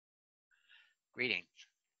Greetings.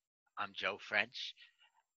 I'm Joe French,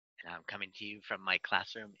 and I'm coming to you from my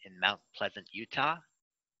classroom in Mount Pleasant, Utah.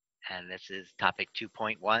 And this is topic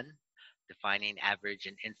 2.1, defining average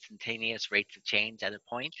and instantaneous rates of change at a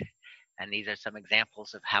point. And these are some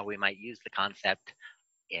examples of how we might use the concept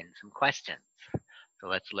in some questions. So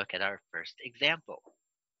let's look at our first example.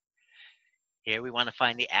 Here we want to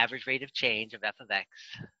find the average rate of change of f of x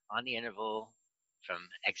on the interval from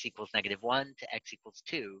x equals -1 to x equals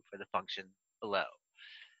 2 for the function below.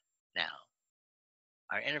 Now,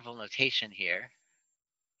 our interval notation here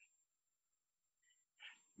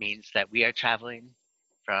means that we are traveling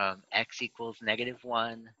from x equals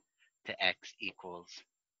 -1 to x equals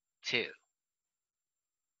 2,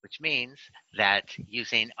 which means that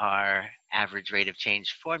using our average rate of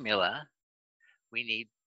change formula, we need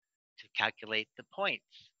to calculate the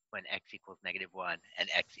points when x equals -1 and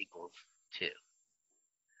x equals 2.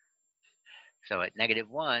 So at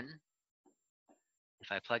 -1,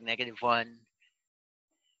 if I plug -1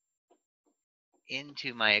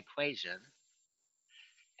 into my equation,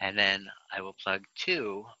 and then I will plug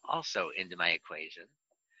 2 also into my equation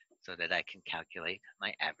so that I can calculate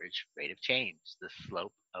my average rate of change, the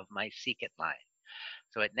slope of my secant line.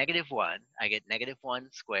 So at -1, I get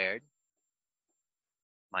 -1 squared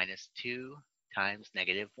minus 2 times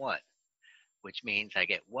 -1, which means I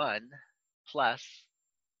get 1 plus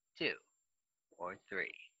 2, or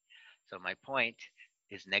 3. So my point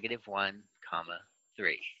is -1,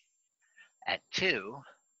 3. At 2,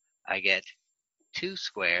 I get 2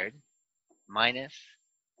 squared minus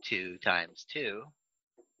 2 times 2,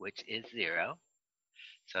 which is 0.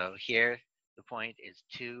 So here the point is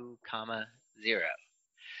 2, 0.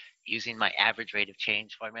 Using my average rate of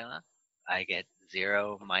change formula, I get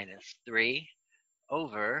 0 minus 3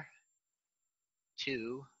 over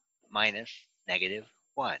 2 minus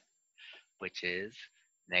 -1, which is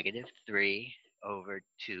 -3 over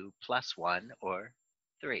 2 plus 1, or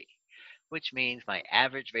 3, which means my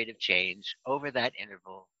average rate of change over that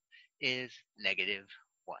interval is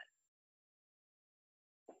 -1.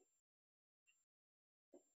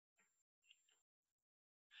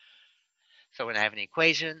 So when I have an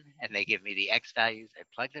equation and they give me the x values, I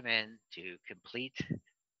plug them in to complete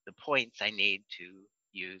the points I need to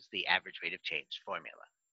use the average rate of change formula.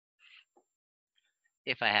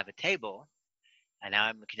 If I have a table, and now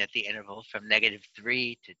I'm looking at the interval from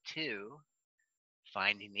 -3 to 2,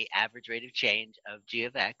 finding the average rate of change of g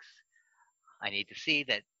of x, I need to see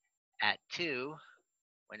that at 2,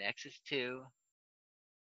 when x is 2,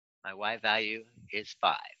 my y value is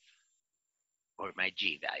 5, or my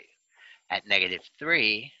g value. At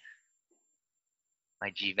 -3,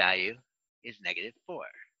 my g value is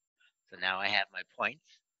 -4. So now I have my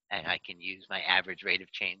points, and I can use my average rate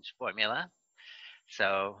of change formula.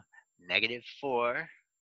 So -4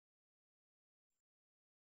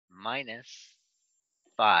 minus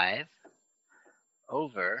 5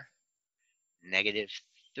 over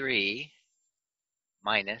 -3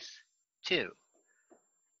 minus 2,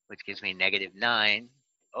 which gives me -9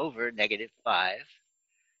 over -5,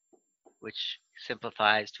 which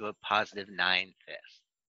simplifies to a positive 9/5.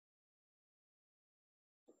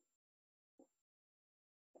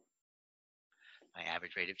 My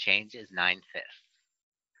average rate of change is 9/5.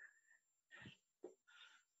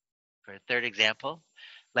 For a third example,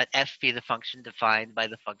 let f be the function defined by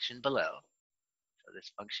the function below. So this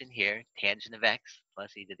function here, tangent of x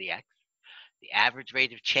plus e to the x. The average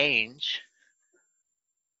rate of change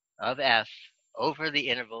of f over the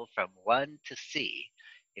interval from 1 to c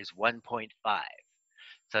is 1.5.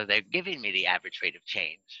 So they're giving me the average rate of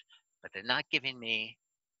change, but they're not giving me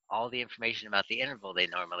all the information about the interval they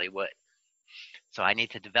normally would. So I need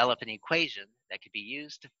to develop an equation that could be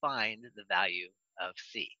used to find the value of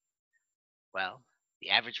c. Well, the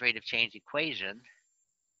average rate of change equation,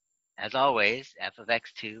 as always, f of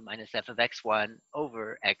x2 minus f of x1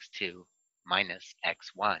 over x2 minus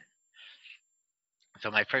x1.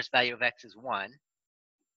 So my first value of x is 1,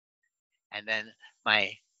 and then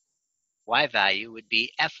my y value would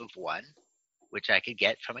be f of 1, which I could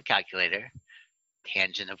get from a calculator,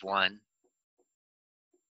 tangent of 1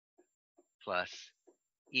 plus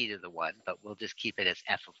e to the 1, but we'll just keep it as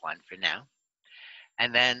f of 1 for now.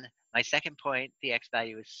 And then my second point, the x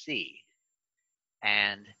value is c,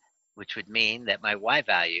 and which would mean that my y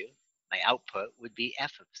value, my output, would be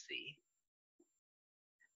f of c.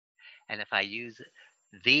 And if I use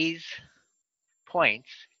these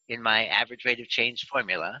points in my average rate of change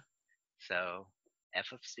formula, so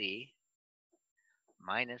f of c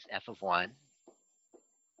minus f of 1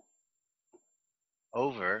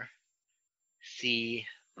 over c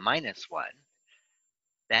minus 1,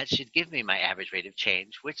 that should give me my average rate of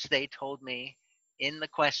change, which they told me in the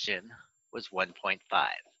question was 1.5.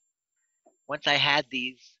 Once I had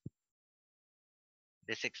this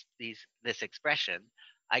expression,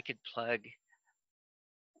 I could plug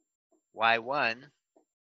y1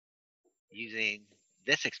 using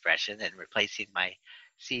this expression and replacing my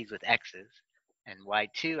c's with x's, and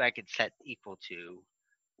y2 I could set equal to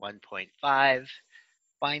 1.5,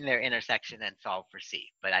 find their intersection and solve for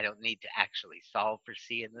c. But I don't need to actually solve for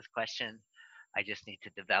c in this question. I just need to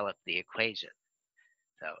develop the equation.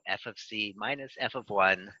 So f of c minus f of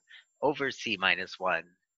 1 over c minus 1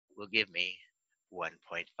 will give me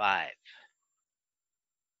 1.5.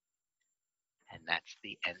 And that's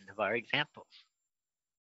the end of our example.